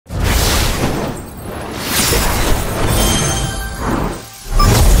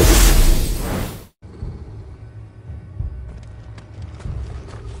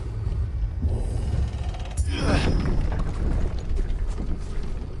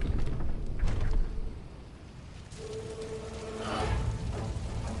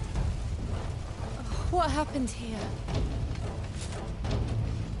what happened here.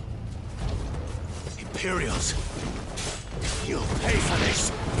 Imperials! You'll pay for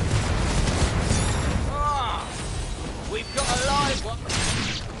this! Ah! We've got a live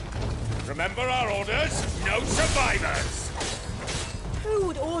one! Remember our orders? No survivors! Who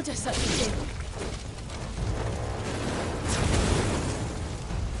would order such a thing?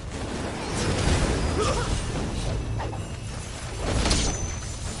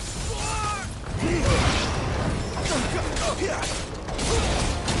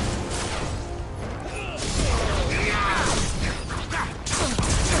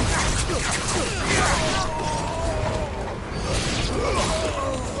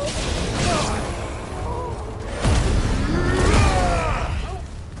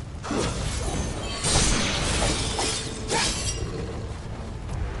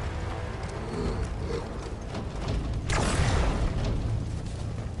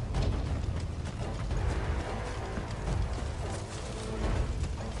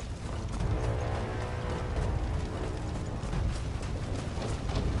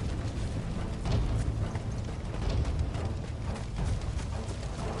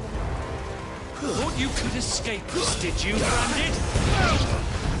 Thought you could escape us, did you, Bandit?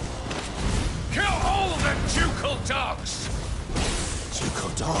 Kill all the ducal dogs! Ducal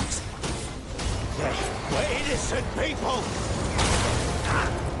dogs? We're innocent people!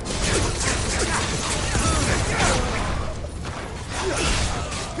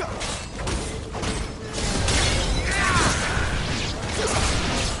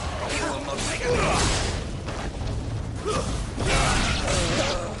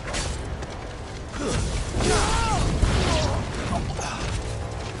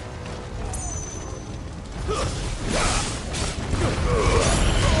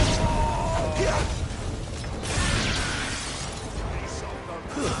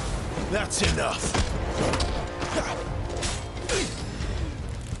 That's enough.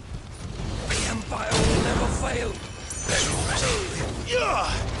 The Empire will never fail.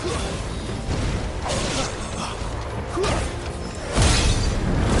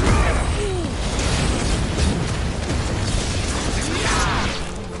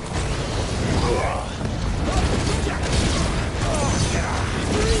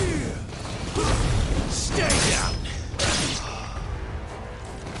 Stay down.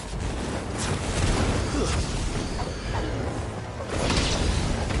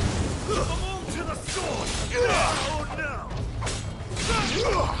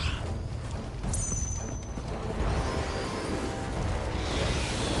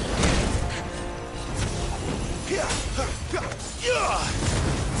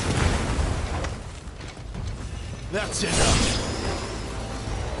 That's enough.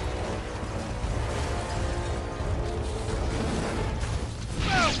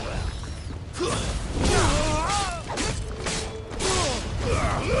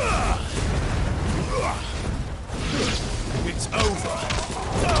 It's over.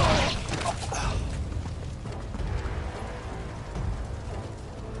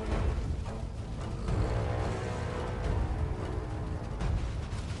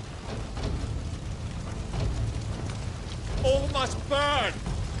 All must burn!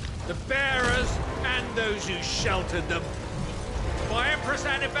 The bearers and those who sheltered them. By Empress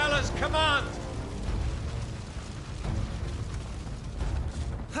Annibella's command!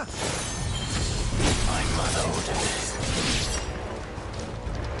 My mother ordered this.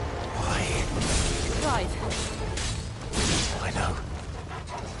 Why? Right. I know.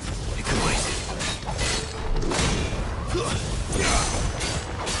 You can wait.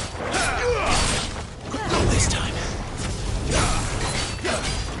 Not this time.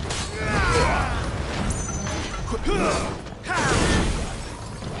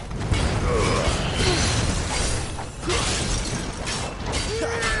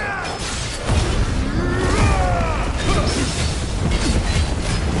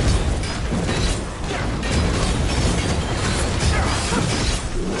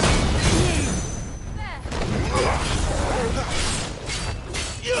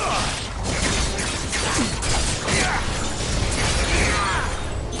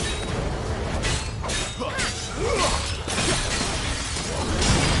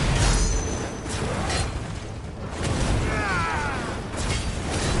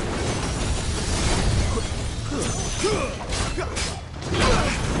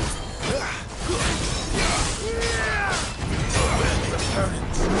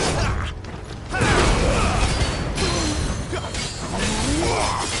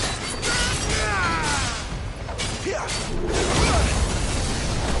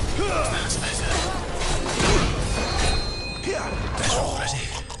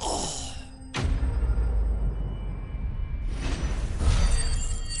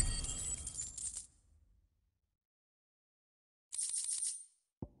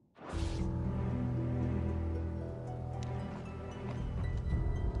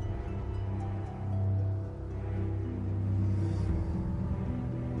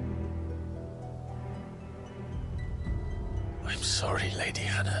 sorry, Lady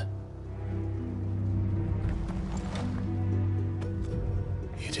Hannah.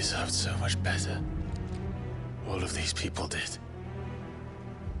 You deserved so much better. All of these people did.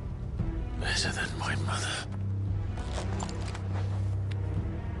 Better than my mother.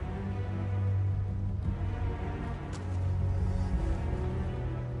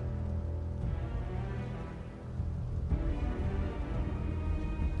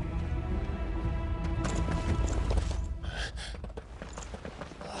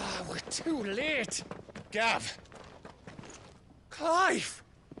 We're too late. Gav. Clive.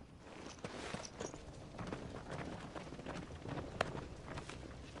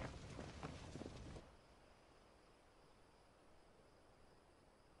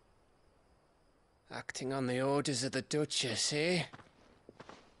 Acting on the orders of the Duchess, eh?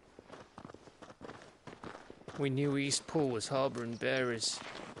 We knew East Pool was harbouring bearers.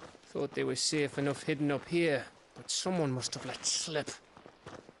 Thought they were safe enough hidden up here, but someone must have let slip.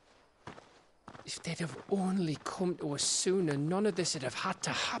 If they'd have only come to us sooner, none of this would have had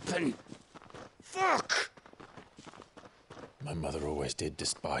to happen. Fuck! My mother always did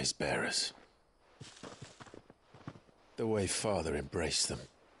despise bearers. The way Father embraced them,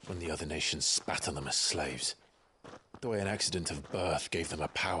 when the other nations spat on them as slaves. The way an accident of birth gave them a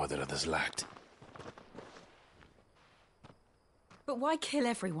power that others lacked. But why kill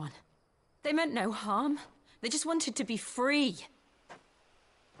everyone? They meant no harm. They just wanted to be free.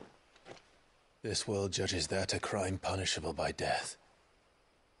 This world judges that a crime punishable by death.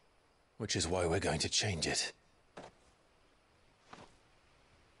 Which is why we're going to change it.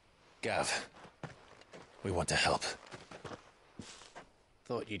 Gav, we want to help.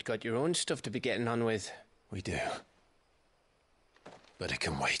 Thought you'd got your own stuff to be getting on with. We do. But it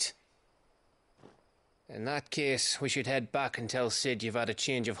can wait. In that case, we should head back and tell Sid you've had a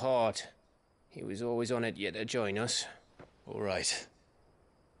change of heart. He was always on it yet to join us. All right.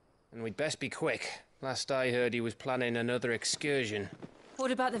 And we'd best be quick. Last I heard, he was planning another excursion.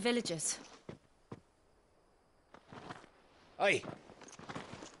 What about the villagers? Aye.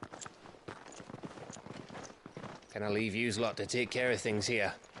 Can I leave yous lot to take care of things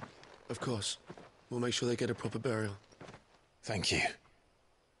here? Of course. We'll make sure they get a proper burial. Thank you.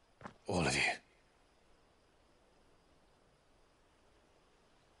 All of you.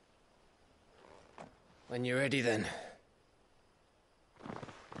 When you're ready, then.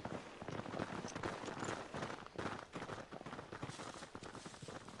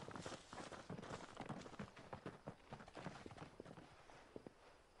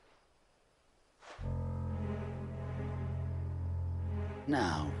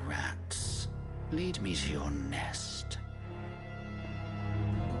 Now, rats, lead me to your nest.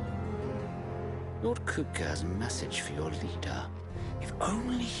 Lord Kupka has a message for your leader. If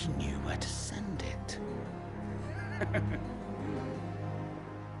only he knew where to send it.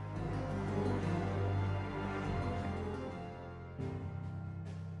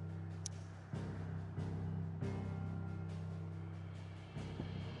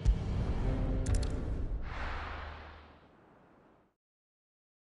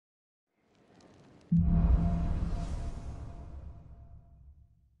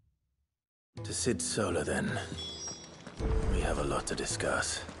 To Sid Solar, then. We have a lot to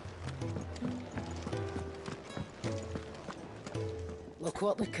discuss. Look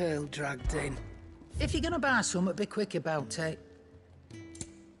what the curl dragged in. If you're gonna buy something, be quick about it.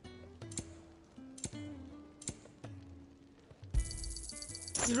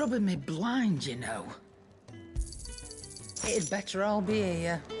 You're rubbing me blind, you know. It'd better all be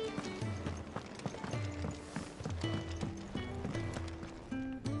here.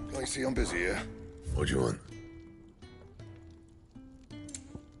 I see I'm busy here. What do you want?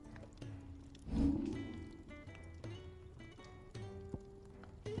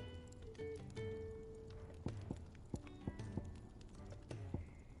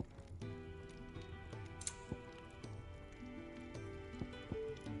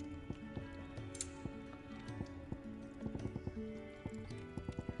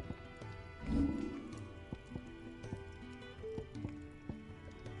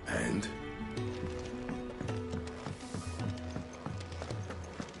 And?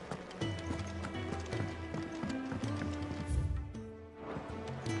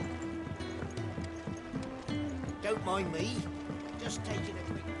 Don't mind me. Just taking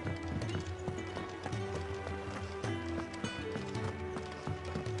a quick...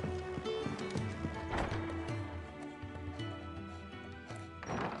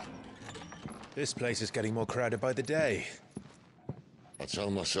 This place is getting more crowded by the day. I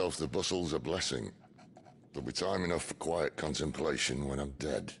tell myself the bustle's a blessing. There'll be time enough for quiet contemplation when I'm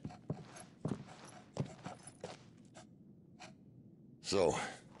dead. So,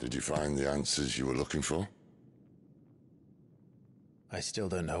 did you find the answers you were looking for? I still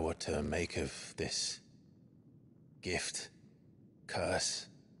don't know what to make of this gift, curse,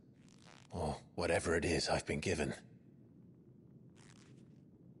 or whatever it is I've been given.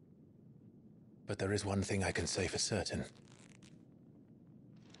 But there is one thing I can say for certain.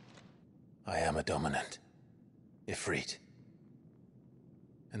 I am a dominant, Ifrit.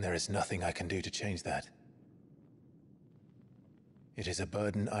 And there is nothing I can do to change that. It is a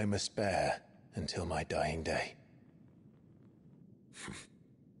burden I must bear until my dying day.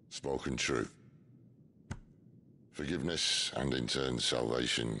 Spoken true. Forgiveness, and in turn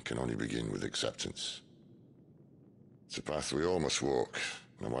salvation, can only begin with acceptance. It's a path we all must walk,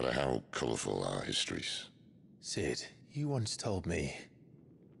 no matter how colourful our histories. Sid, you once told me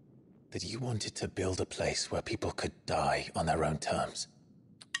that you wanted to build a place where people could die on their own terms.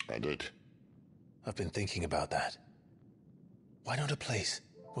 I did. I've been thinking about that. Why not a place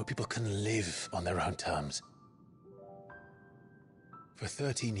where people can live on their own terms? For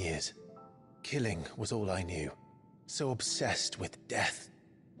 13 years, killing was all I knew. So obsessed with death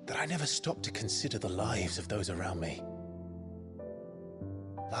that I never stopped to consider the lives of those around me.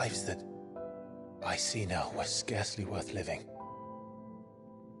 Lives that I see now were scarcely worth living.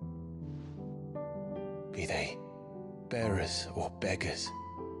 Be they bearers or beggars,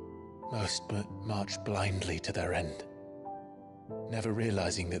 most march blindly to their end, never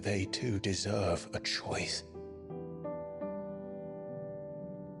realizing that they too deserve a choice.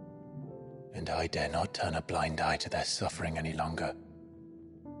 And I dare not turn a blind eye to their suffering any longer.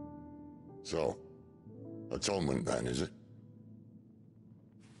 So, atonement then, is it?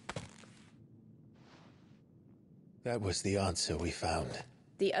 That was the answer we found.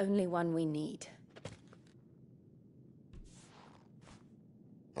 The only one we need.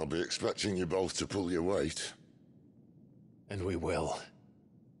 I'll be expecting you both to pull your weight. And we will.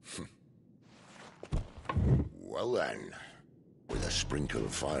 Well then, with a sprinkle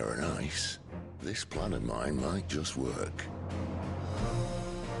of fire and ice, this plan of mine might just work.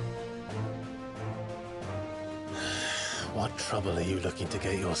 What trouble are you looking to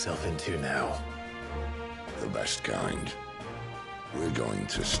get yourself into now? The best kind. We're going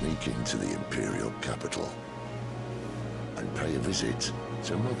to sneak into the Imperial Capital and pay a visit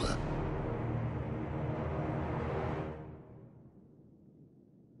to Mother.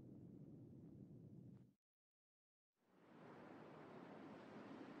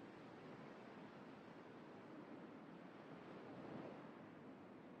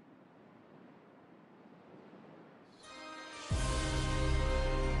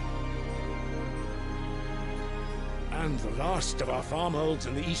 And the last of our farmholds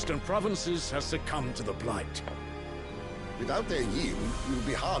in the eastern provinces has succumbed to the blight. Without their yield, we will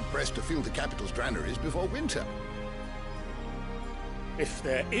be hard-pressed to fill the capital's granaries before winter. If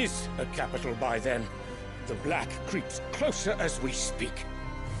there is a capital by then, the black creeps closer as we speak.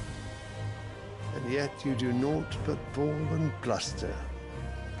 And yet you do naught but bawl and bluster.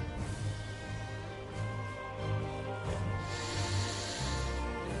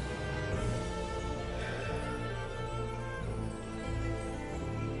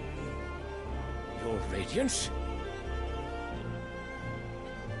 Your Radiance?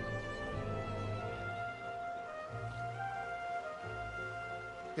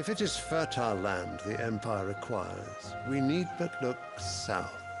 If it is fertile land the Empire requires, we need but look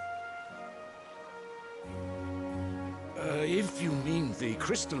south. If you mean the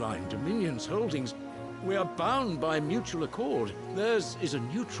crystalline Dominion's holdings, we are bound by mutual accord. Theirs is a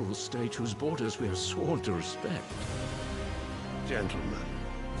neutral state whose borders we are sworn to respect. Gentlemen,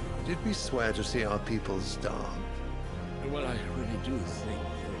 did we swear to see our people starve? Well, I really do think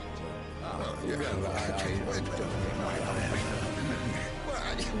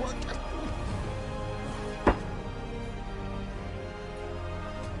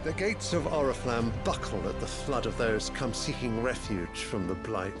The gates of Oriflamme buckle at the flood of those come seeking refuge from the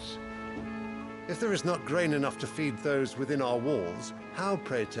blight. If there is not grain enough to feed those within our walls, how,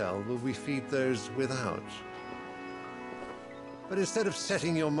 pray tell, will we feed those without? But instead of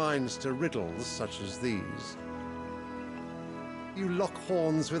setting your minds to riddles such as these, you lock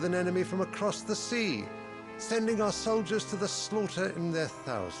horns with an enemy from across the sea, sending our soldiers to the slaughter in their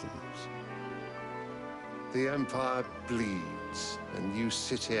thousands. The Empire bleeds, and you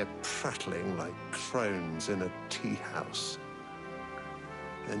sit here prattling like crones in a tea house.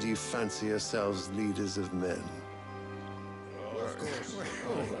 And you fancy yourselves leaders of men.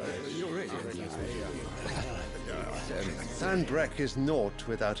 Sandbreck is naught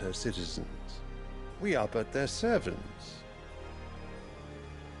without her citizens. We are but their servants.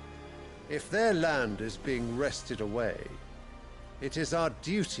 If their land is being wrested away, It is our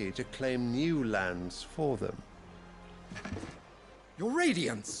duty to claim new lands for them. Your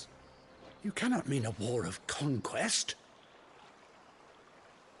Radiance! You cannot mean a war of conquest.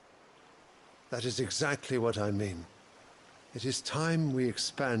 That is exactly what I mean. It is time we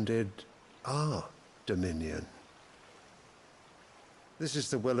expanded our dominion. This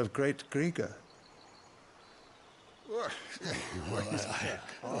is the will of great Grieger.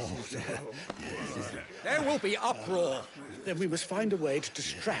 There will be uproar. Then we must find a way to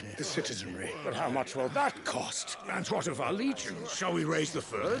distract the citizenry. But how much will that cost? And what of our legions? Shall we raise the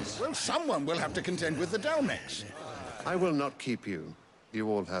furs? Well, someone will have to contend with the Dalmex. I will not keep you. You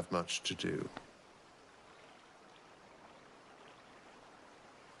all have much to do.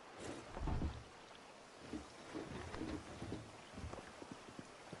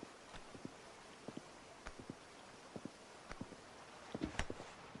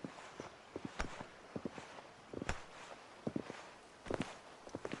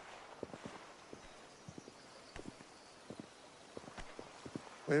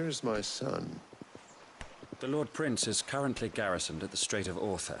 Where is my son? The Lord Prince is currently garrisoned at the Strait of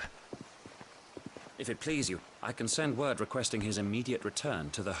Author. If it please you, I can send word requesting his immediate return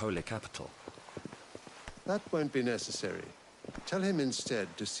to the Holy Capital. That won't be necessary. Tell him instead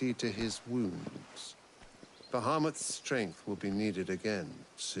to see to his wounds. Bahamut's strength will be needed again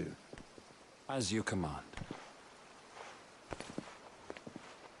soon. As you command.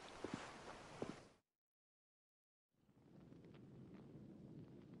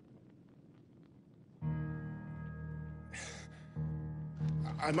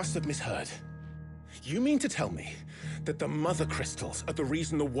 I must have misheard. You mean to tell me that the Mother Crystals are the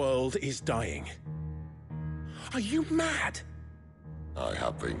reason the world is dying? Are you mad? I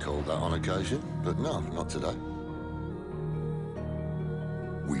have been called that on occasion, but no, not today.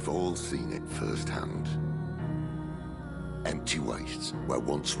 We've all seen it firsthand. Empty wastes where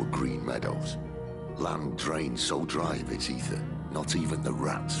once were green meadows. Land drained so dry of its ether, not even the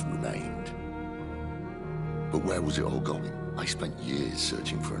rats remained. But where was it all going? I spent years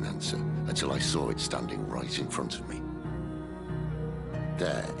searching for an answer, until I saw it standing right in front of me.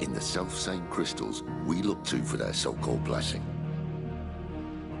 There, in the self-same crystals we look to for their so-called blessing.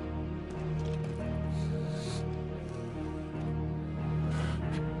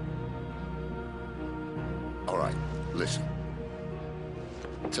 All right, listen.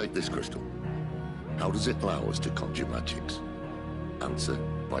 Take this crystal. How does it allow us to conjure magics? Answer,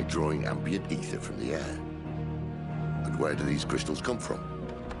 by drawing ambient ether from the air. And where do these crystals come from?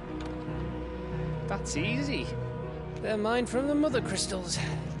 That's easy. They're mined from the Mother Crystals.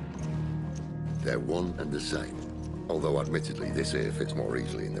 They're one and the same. Although admittedly this here fits more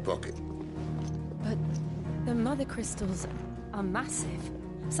easily in the pocket. But the Mother Crystals are massive.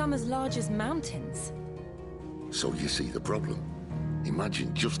 Some as large as mountains. So you see the problem.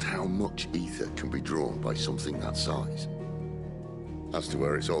 Imagine just how much ether can be drawn by something that size. As to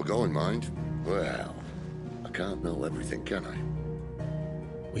where it's all going, mind, well, I can't know everything, can I?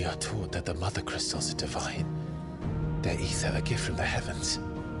 We are taught that the Mother Crystals are divine. Their ether a gift from the heavens.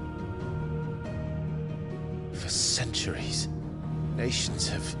 For centuries, nations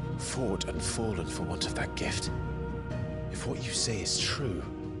have fought and fallen for want of that gift. If what you say is true,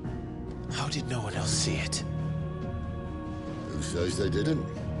 how did no one else see it? Who says they didn't?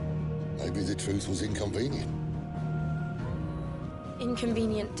 Maybe the truth was inconvenient.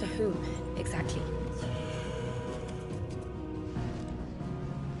 Inconvenient to whom, exactly?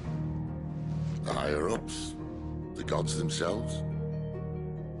 The higher-ups? The gods themselves?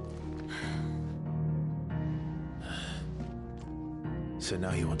 So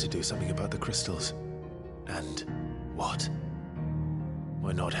now you want to do something about the crystals? And what?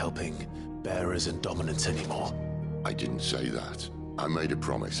 We're not helping bearers and dominants anymore. I didn't say that. I made a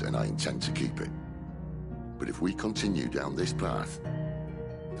promise and I intend to keep it. But if we continue down this path,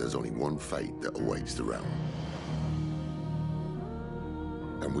 there's only one fate that awaits the realm.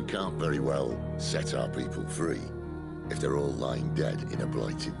 And we can't very well set our people free if they're all lying dead in a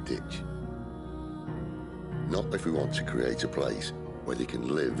blighted ditch. Not if we want to create a place where they can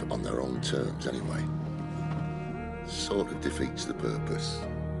live on their own terms anyway. Sort of defeats the purpose.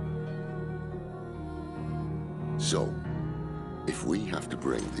 So, if we have to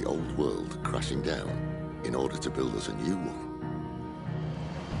bring the old world crashing down in order to build us a new one,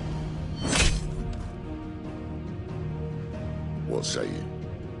 what say you?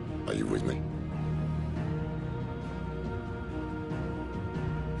 Are you with me?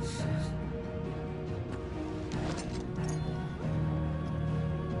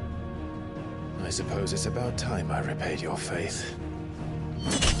 I suppose it's about time I repaid your faith.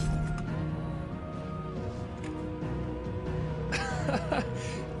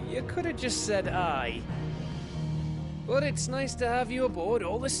 You could have just said aye. But it's nice to have you aboard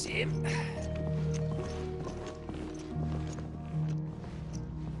all the same.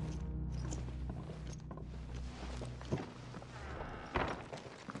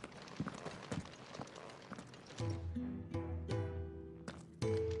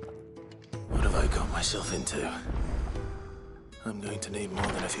 What have I got myself into? I'm going to need more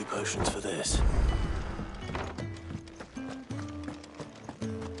than a few potions for this.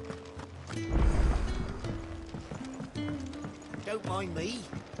 Don't mind me.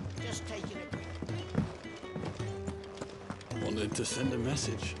 Just taking a quick... Wanted to send a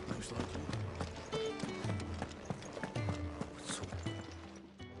message, most likely.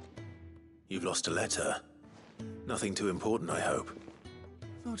 You've lost a letter. Nothing too important, I hope.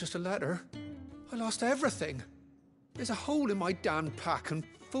 Not just a letter. I lost everything. There's a hole in my damn pack, and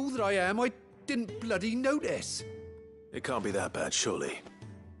fool that I am, I didn't bloody notice. It can't be that bad, surely.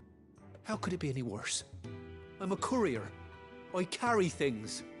 How could it be any worse? I'm a courier. I carry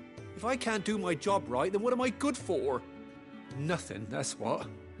things. If I can't do my job right, then what am I good for? Nothing, that's what.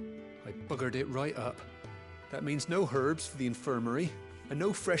 I buggered it right up. That means no herbs for the infirmary, and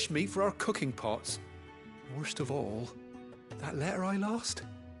no fresh meat for our cooking pots. Worst of all, that letter I lost,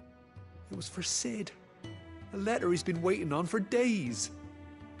 it was for Sid. A letter he's been waiting on for days.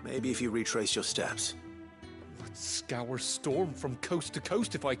 Maybe if you retrace your steps. I'd scour Storm from coast to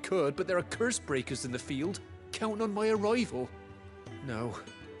coast if I could, but there are curse breakers in the field, counting on my arrival. No,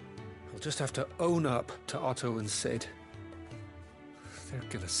 I'll just have to own up to Otto and Sid. They're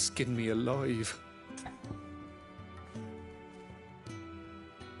gonna skin me alive.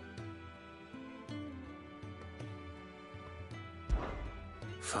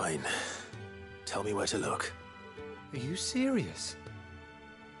 Fine. Tell me where to look. Are you serious?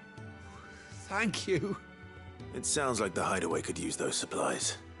 Thank you. It sounds like the hideaway could use those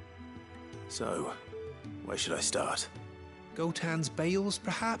supplies. So, where should I start? Gotan's bales,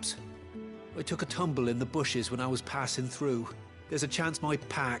 perhaps? I took a tumble in the bushes when I was passing through. There's a chance my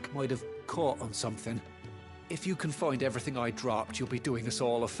pack might have caught on something. If you can find everything I dropped, you'll be doing us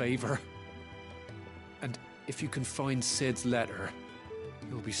all a favor. And if you can find Sid's letter,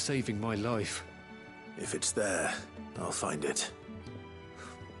 you'll be saving my life. If it's there, I'll find it.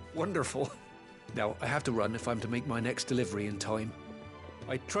 Wonderful. Now, I have to run if I'm to make my next delivery in time.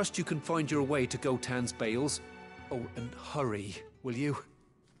 I trust you can find your way to Gotan's bales. Oh, and hurry, will you?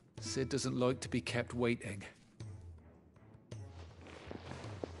 Sid doesn't like to be kept waiting.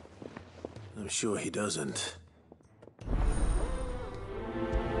 I'm sure he doesn't.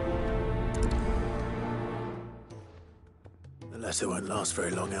 The letter won't last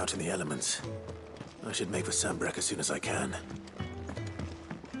very long out in the elements. I should make for Sambrek as soon as I can.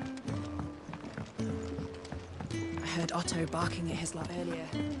 I heard Otto barking at his lot earlier.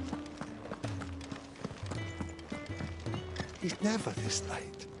 He's never this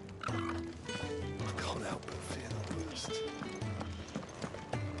late. I can't help but fear the worst.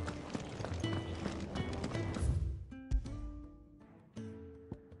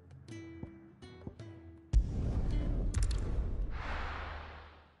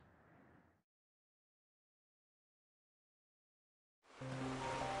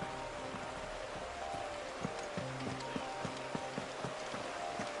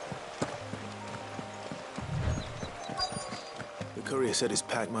 The courier said his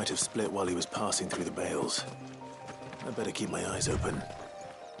pack might have split while he was passing through the bales. I'd better keep my eyes open.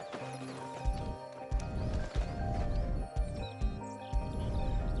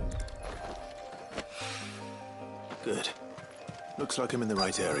 Good. Looks like I'm in the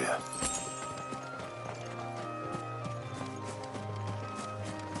right area.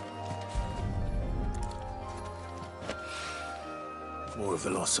 More of the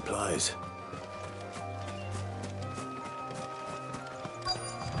lost supplies.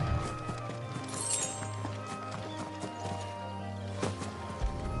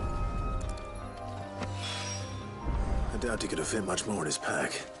 I doubt he could have fit much more in his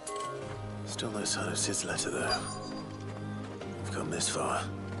pack. Still no sign of Sid's letter, though. We've come this far.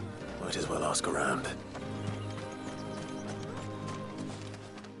 Might as well ask around.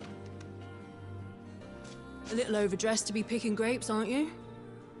 A little overdressed to be picking grapes, aren't you?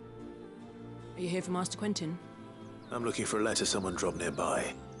 Are you here for Master Quentin? I'm looking for a letter someone dropped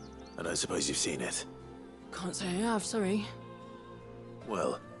nearby. I don't suppose you've seen it. Can't say I have, sorry.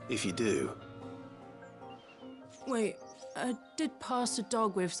 Well, if you do... Wait, I did pass a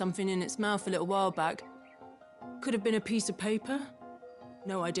dog with something in its mouth a little while back. Could have been a piece of paper.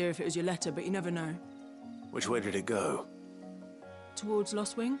 No idea if it was your letter, but you never know. Which way did it go? Towards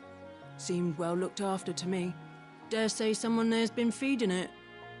Lost Wing? Seemed well looked after to me. Dare say someone there's been feeding it.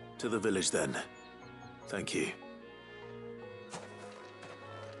 To the village, then. Thank you.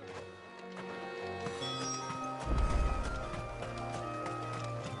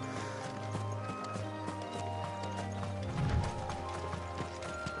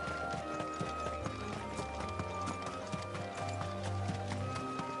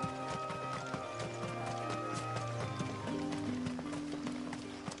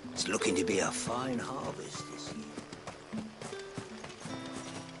 It's looking to be a fine harvest this year.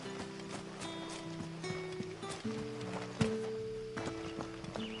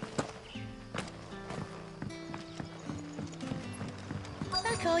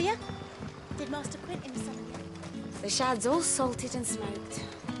 Back, are ya? Did Master Quentin summon you? The shad's all salted and smoked.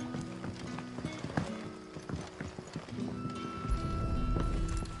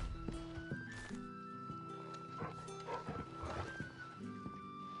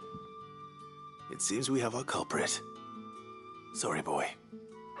 It seems we have our culprit. Sorry, boy.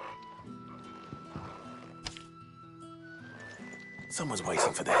 Someone's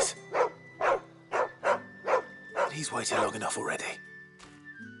waiting for this. But he's waited long enough already.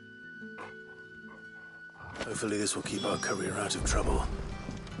 Hopefully this will keep our courier out of trouble.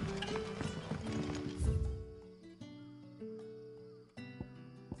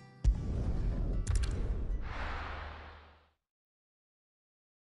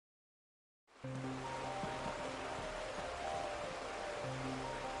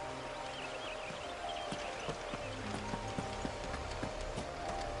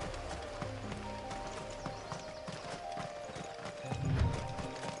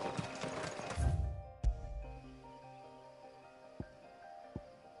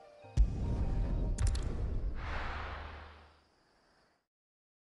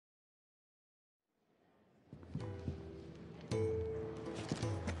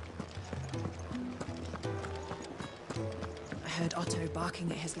 I heard Otto barking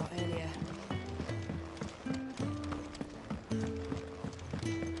at his lot earlier.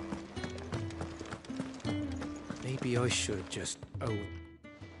 Maybe I should just... Oh,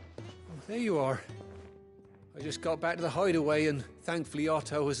 there you are. I just got back to the hideaway and thankfully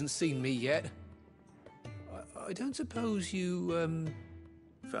Otto hasn't seen me yet. I don't suppose you,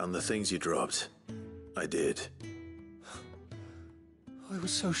 Found the things you dropped. I did. I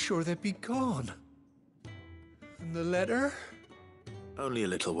was so sure they'd be gone. And the letter? Only a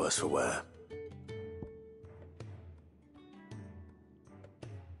little worse for wear.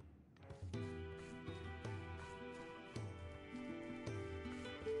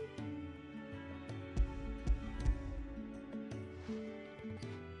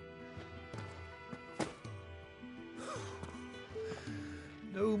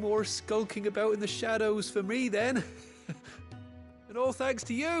 No more skulking about in the shadows for me, then. And all thanks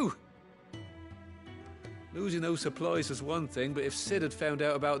to you. Losing those supplies was one thing, but if Sid had found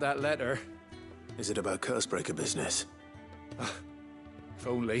out about that letter... Is it about Cursebreaker business? If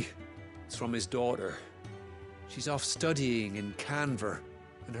only. It's from his daughter. She's off studying in Canver,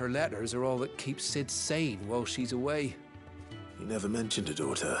 and her letters are all that keeps Sid sane while she's away. He never mentioned a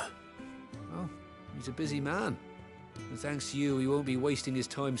daughter. Well, he's a busy man. And thanks to you, he won't be wasting his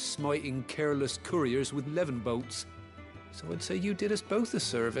time smiting careless couriers with levin bolts. So I'd say you did us both a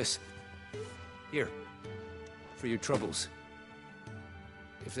service. Here, for your troubles.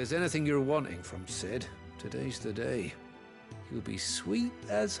 If there's anything you're wanting from Sid, today's the day. He'll be sweet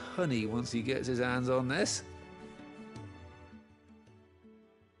as honey once he gets his hands on this.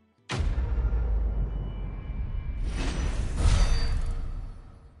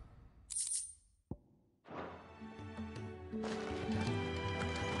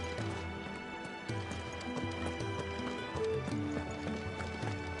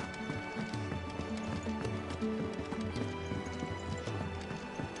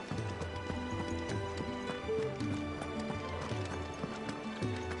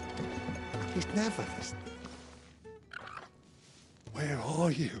 He's never listening. Where are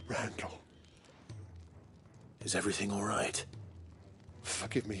you, Randall? Is everything all right?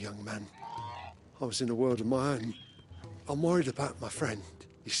 Forgive me, young man. I was in a world of my own. I'm worried about my friend,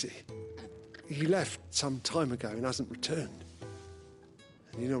 you see. He left some time ago and hasn't returned.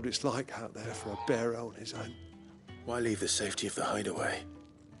 And you know what it's like out there for a bearer on his own. Why leave the safety of the hideaway?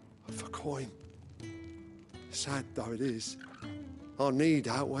 For coin. Sad though it is, our need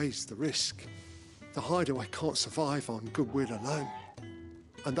outweighs the risk. The hideaway can't survive on goodwill alone.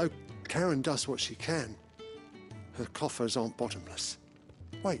 And though Karen does what she can, her coffers aren't bottomless.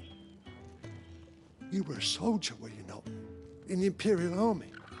 Wait, you were a soldier, were you not? In the Imperial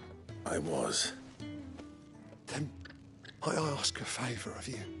Army? I was. Then I ask a favour of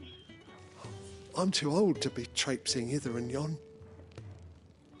you. I'm too old to be traipsing hither and yon.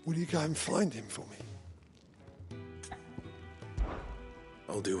 Will you go and find him for me?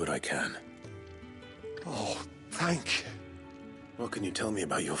 I'll do what I can. Oh, thank you. What can you tell me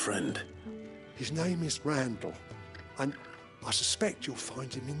about your friend? His name is Randall, and I suspect you'll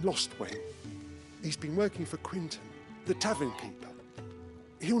find him in Lost Wing. He's been working for Quinton, the tavern keeper.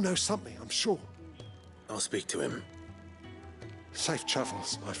 He'll know something, I'm sure. I'll speak to him. Safe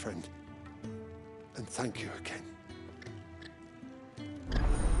travels, my friend. And thank you again.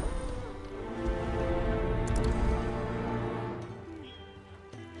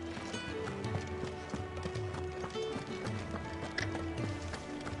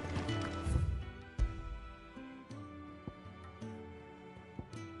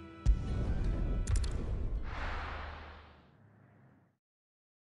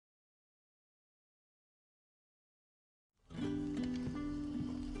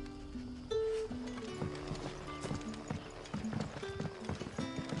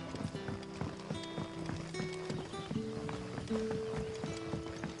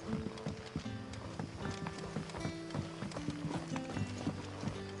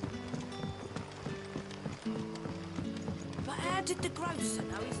 But how did the grocer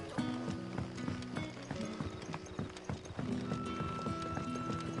know his dog?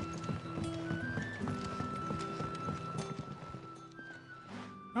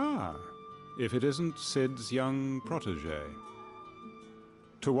 Ah, if it isn't Sid's young protege.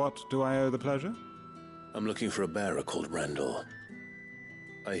 To what do I owe the pleasure? I'm looking for a bearer called Randall.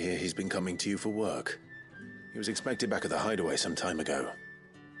 I hear he's been coming to you for work. He was expected back at the hideaway some time ago.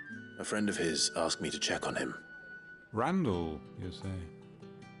 A friend of his asked me to check on him. Randall, you say?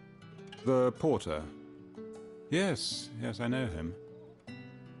 The porter? Yes, I know him.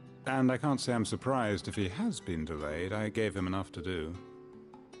 And I can't say I'm surprised if he has been delayed. I gave him enough to do.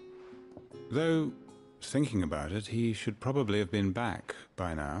 Though, thinking about it, he should probably have been back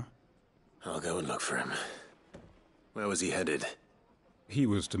by now. I'll go and look for him. Where was he headed? He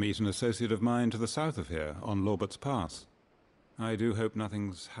was to meet an associate of mine to the south of here, on Lorbert's Pass. I do hope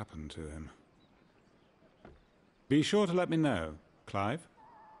nothing's happened to him. Be sure to let me know, Clive.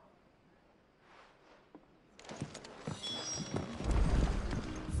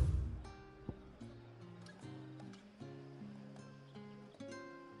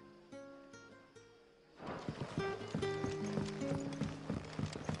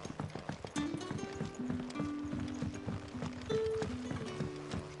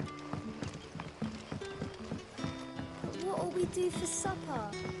 What'll we do for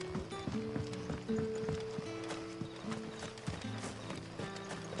supper?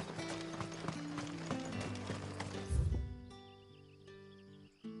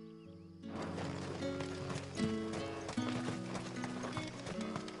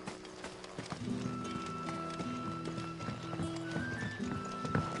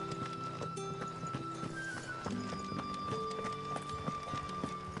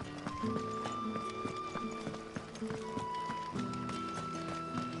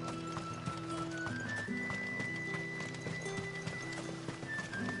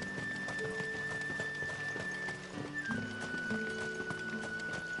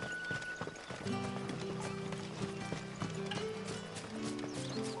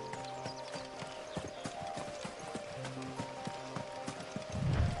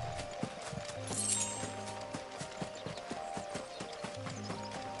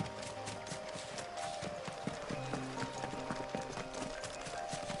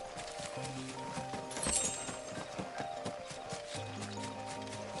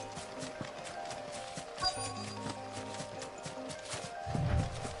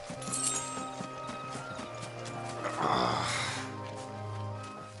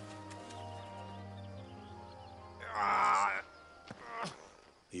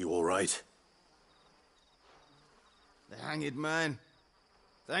 You all right? The hanged man.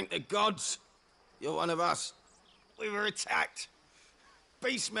 Thank the gods. You're one of us. We were attacked.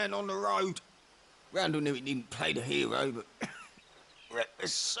 Beastmen on the road. Randall knew he didn't play the hero, but the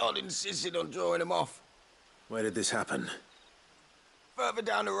sod insisted on drawing him off. Where did this happen? Further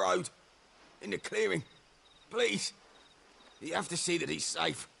down the road. In the clearing. Please. You have to see that he's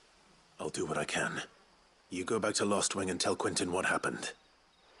safe. I'll do what I can. You go back to Lost Wing and tell Quinton what happened.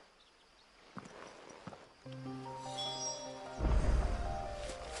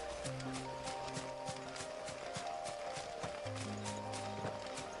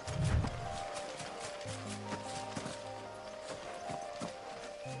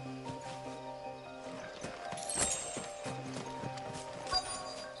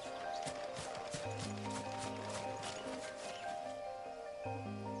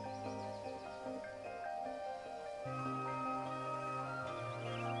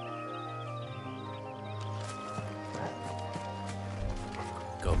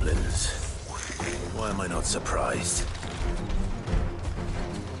 goblins. Why am I not surprised?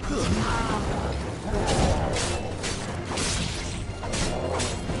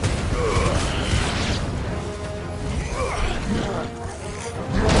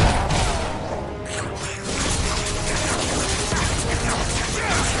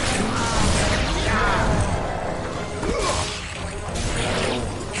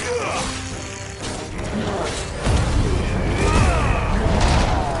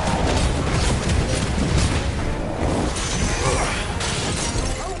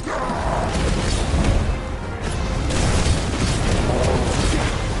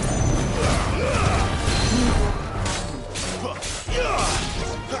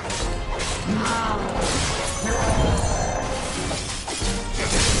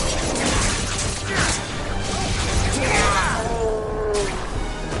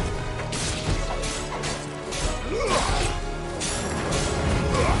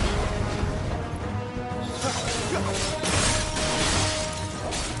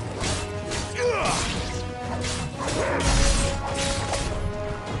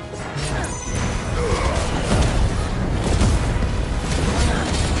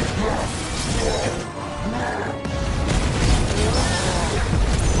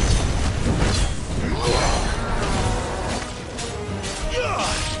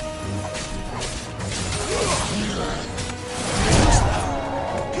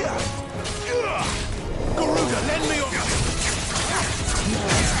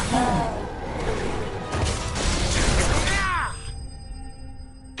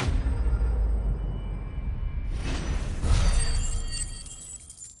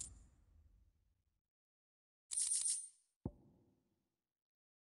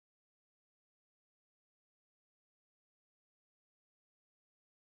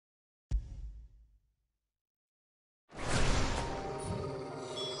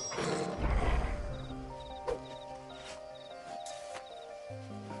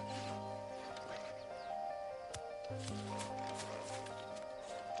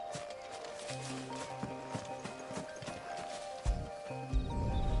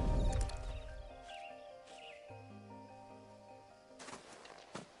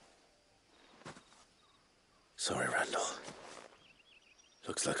 Sorry, Randall.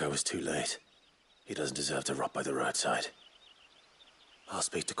 Looks like I was too late. He doesn't deserve to rot by the roadside. I'll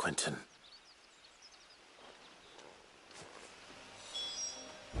speak to Quentin.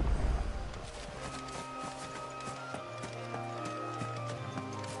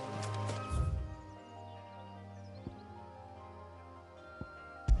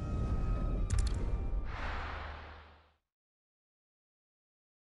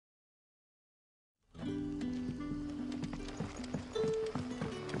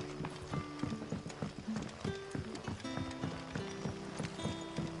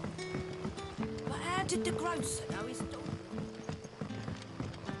 Did the grocer know his dog?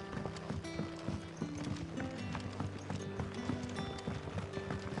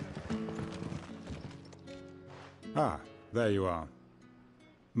 Ah, there you are.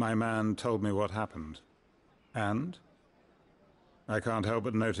 My man told me what happened. And? I can't help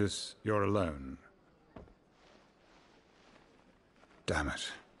but notice you're alone. Damn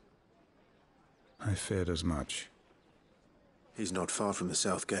it. I feared as much. He's not far from the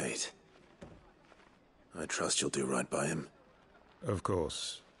South Gate. I trust you'll do right by him. Of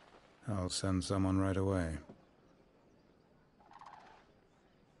course. I'll send someone right away.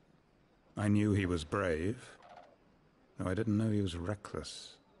 I knew he was brave, though I didn't know he was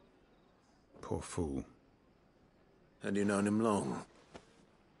reckless. Poor fool. And you known him long?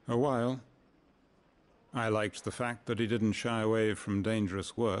 A while. I liked the fact that he didn't shy away from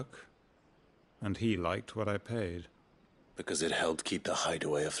dangerous work, and he liked what I paid. Because it helped keep the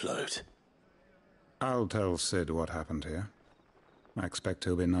hideaway afloat. I'll tell Sid what happened here. I expect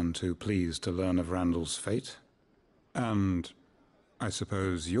he'll be none too pleased to learn of Randall's fate. And I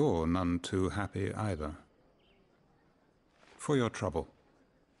suppose you're none too happy either. For your trouble.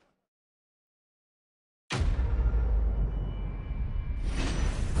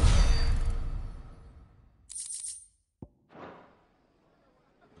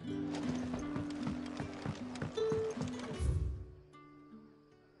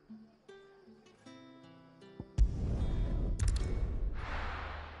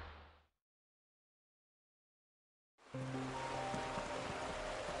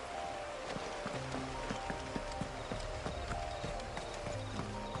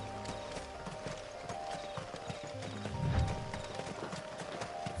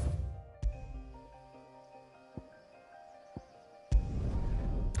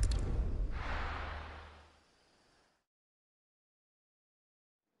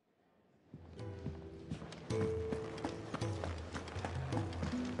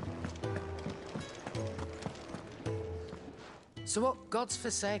 So what God's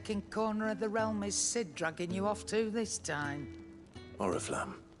forsaken corner of the realm is Sid dragging you off to this time?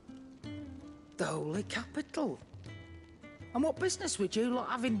 Oriflamme. The Holy Capital. And what business would you lot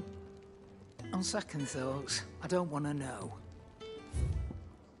have in... On second thoughts, I don't want to know.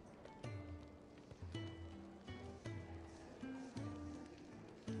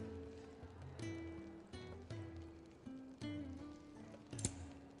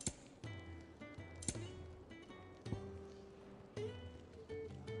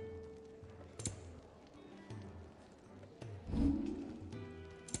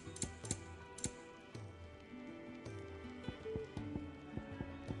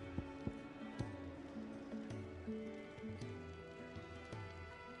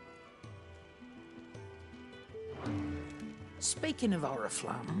 Speaking of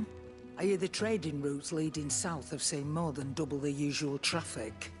Oriflamme, I hear the trading routes leading south have seen more than double the usual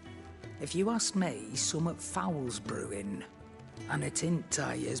traffic. If you ask me, somewhat foul's brewing. And it ain't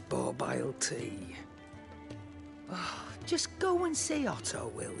Tyre's borbile tea. Oh, just go and see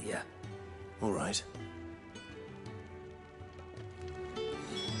Otto, will you? All right.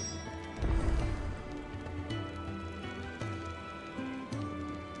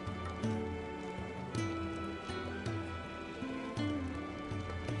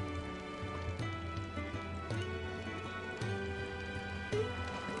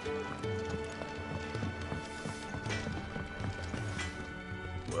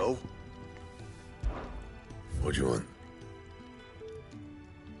 Well? What do you want?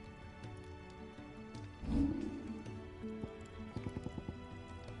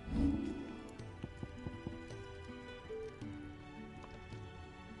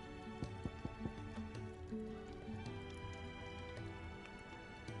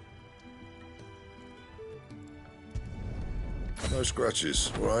 No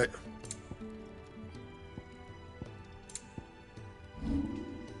scratches, all right?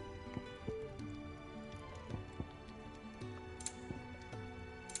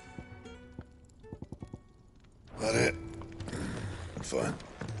 That it? Fine.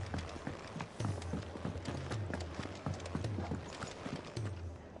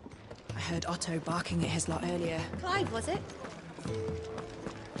 I heard Otto barking at his lot earlier. Clive, was it?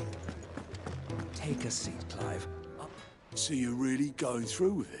 Take a seat, Clive. So you're really going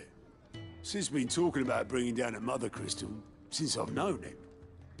through with it? Sid's been talking about bringing down a mother crystal since I've known him.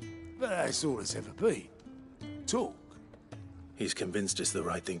 But that's all it's ever been. Talk. He's convinced it's the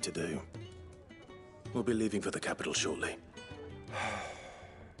right thing to do. We'll be leaving for the capital shortly.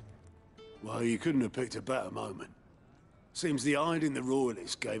 Well, you couldn't have picked a better moment. Seems the hiding the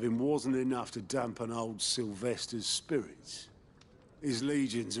Royalists gave him wasn't enough to dampen old Sylvester's spirits. His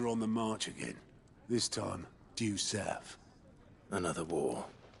legions are on the march again. This time, due south. Another war.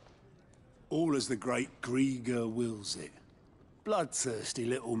 All as the great Grieger wills it. Bloodthirsty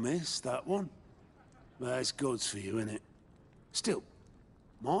little miss, that one. But that's God's for you, innit? Still,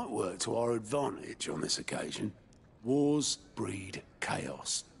 might work to our advantage on this occasion. Wars breed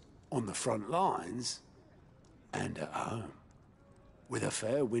chaos. On the front lines, and at home. With a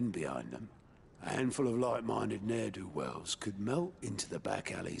fair wind behind them, a handful of like-minded ne'er-do-wells could melt into the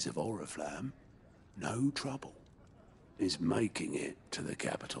back alleys of Oriflamme. No trouble. Is making it to the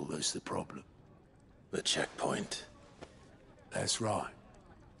capital that's the problem. The checkpoint. That's right.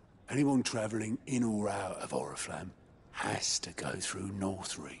 Anyone travelling in or out of Oriflamme has to go through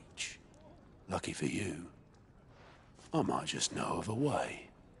Northreach. Lucky for you, I might just know of a way.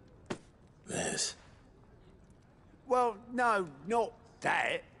 This? Well, no, not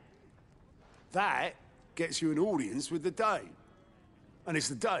that. That gets you an audience with the Dame. And it's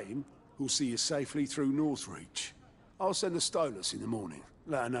the Dame who'll see you safely through Northreach. I'll send a Stolas in the morning.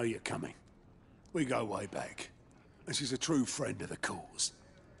 Let her know you're coming. We go way back. And she's a true friend of the cause.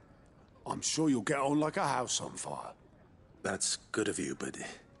 I'm sure you'll get on like a house on fire. That's good of you, but...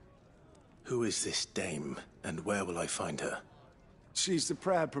 who is this Dame, and where will I find her? She's the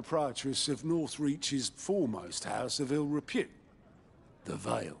proud proprietress of Northreach's foremost house of ill repute. The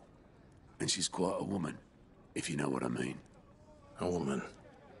Vale. And she's quite a woman, if you know what I mean. A woman?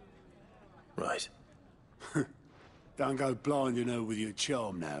 Right. Don't go blinding her with your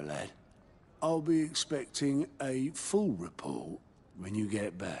charm now, lad. I'll be expecting a full report when you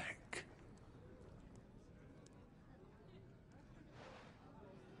get back.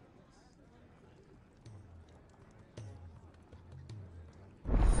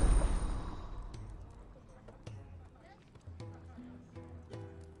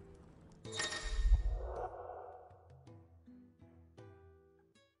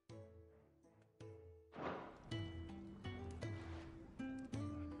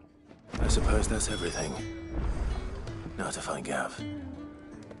 I suppose that's everything. Now to find Gav.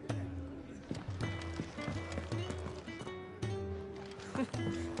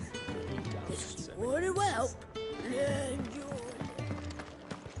 What a whelp.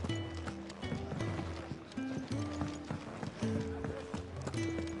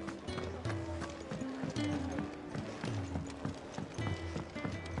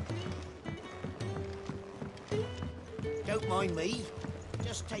 Don't mind me.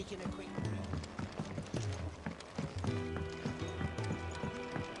 Just taking a quick...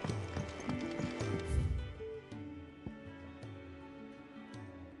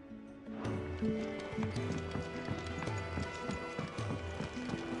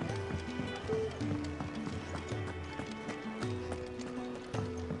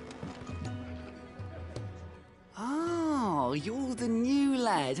 Oh, you're the new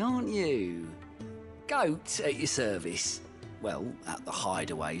lad, aren't you? Goat at your service. Well, at the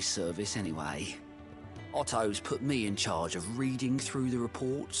hideaway service, anyway. Otto's put me in charge of reading through the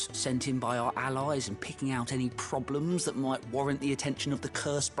reports sent in by our allies and picking out any problems that might warrant the attention of the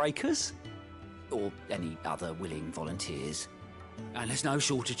curse breakers. Or any other willing volunteers. And there's no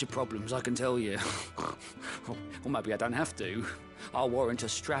shortage of problems, I can tell you. Or maybe I don't have to. I'll warrant a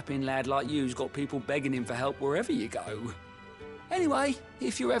strapping lad like you's got people begging him for help wherever you go. Anyway,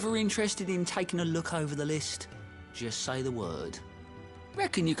 if you're ever interested in taking a look over the list, just say the word.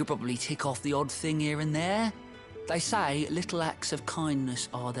 Reckon you could probably tick off the odd thing here and there. They say little acts of kindness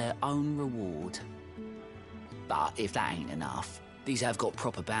are their own reward. But if that ain't enough, these have got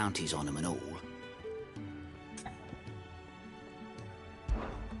proper bounties on them and all.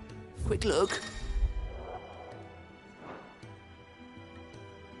 Quick look.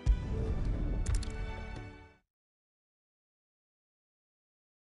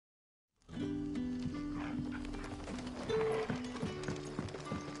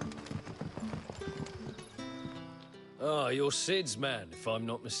 Ah, you're Sid's man, if I'm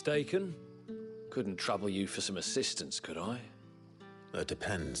not mistaken. Couldn't trouble you for some assistance, could I? That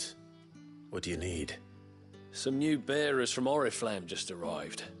depends. What do you need? Some new bearers from Oriflamme just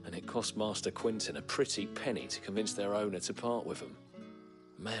arrived, and it cost Master Quentin a pretty penny to convince their owner to part with them.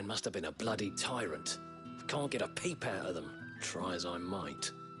 Man must have been a bloody tyrant. Can't get a peep out of them, try as I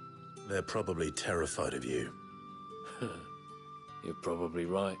might. They're probably terrified of you. You're probably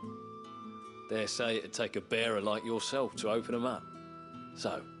right. Dare say it'd take a bearer like yourself to open them up.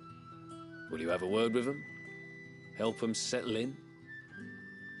 So, will you have a word with them? Help them settle in?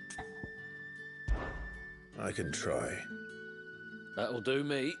 I can try. That'll do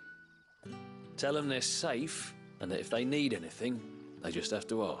me. Tell them they're safe, and that if they need anything, they just have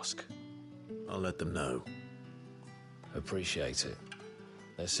to ask. I'll let them know. Appreciate it.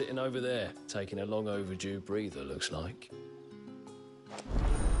 They're sitting over there, taking a long overdue breather, looks like.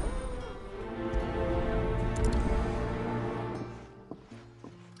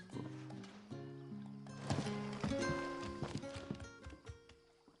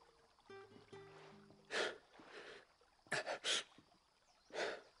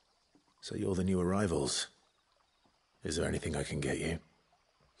 So you're the new arrivals. Is there anything I can get you?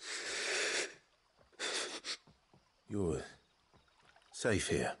 You're safe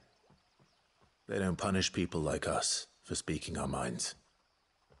here. They don't punish people like us for speaking our minds.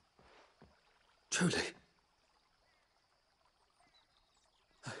 Truly.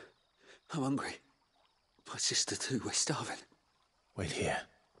 I'm hungry. My sister too, we're starving. Wait here.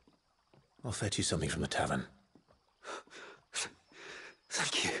 I'll fetch you something from the tavern.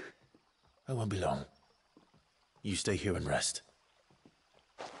 Thank you. I won't be long. You stay here and rest.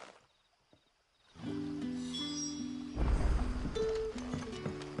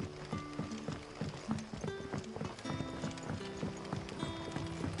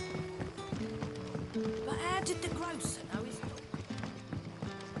 But how did the grocer know his...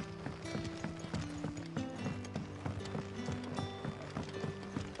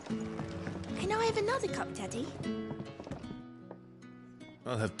 Can I have another cup, Daddy?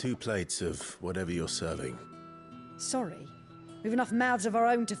 I'll have 2 plates of whatever you're serving. Sorry. We've enough mouths of our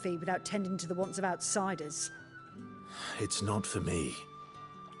own to feed without tending to the wants of outsiders. It's not for me.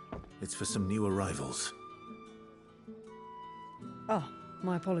 It's for some new arrivals. Oh,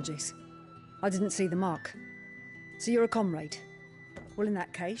 my apologies. I didn't see the mark. So you're a comrade. Well, in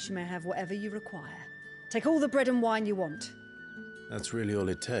that case, you may have whatever you require. Take all the bread and wine you want. That's really all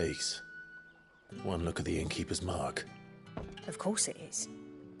it takes. One look at the innkeeper's mark. Of course it is.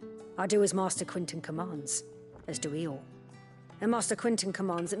 I do as Master Quentin commands, as do we all. And Master Quentin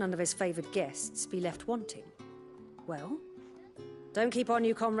commands that none of his favoured guests be left wanting. Well, don't keep our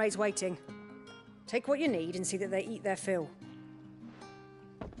new comrades waiting. Take what you need and see that they eat their fill.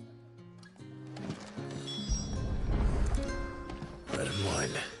 bread and wine.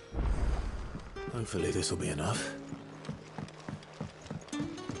 Hopefully this will be enough.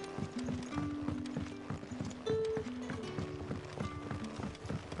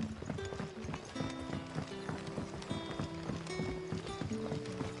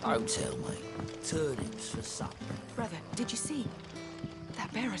 Don't tell me. Turnips for supper. Brother, did you see?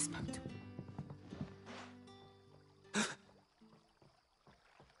 That bearer smoked.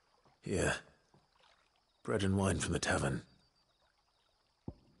 Yeah. Bread and wine from the tavern.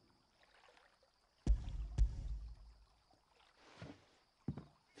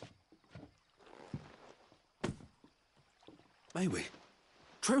 May we?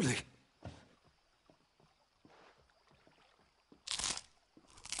 Truly?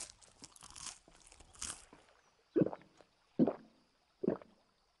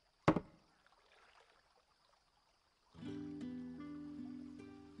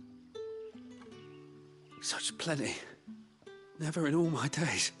 Such plenty. Never in all my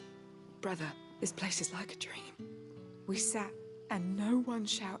days. Brother, this place is like a dream. We sat and no one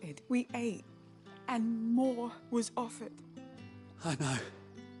shouted. We ate and more was offered. I know.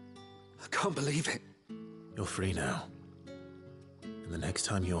 I can't believe it. You're free now. And the next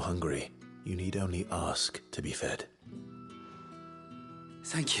time you're hungry, you need only ask to be fed.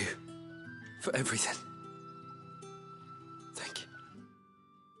 Thank you for everything. Thank you.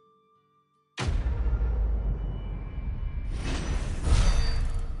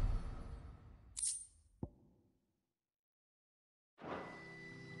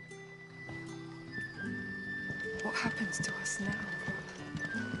 What happens to us now?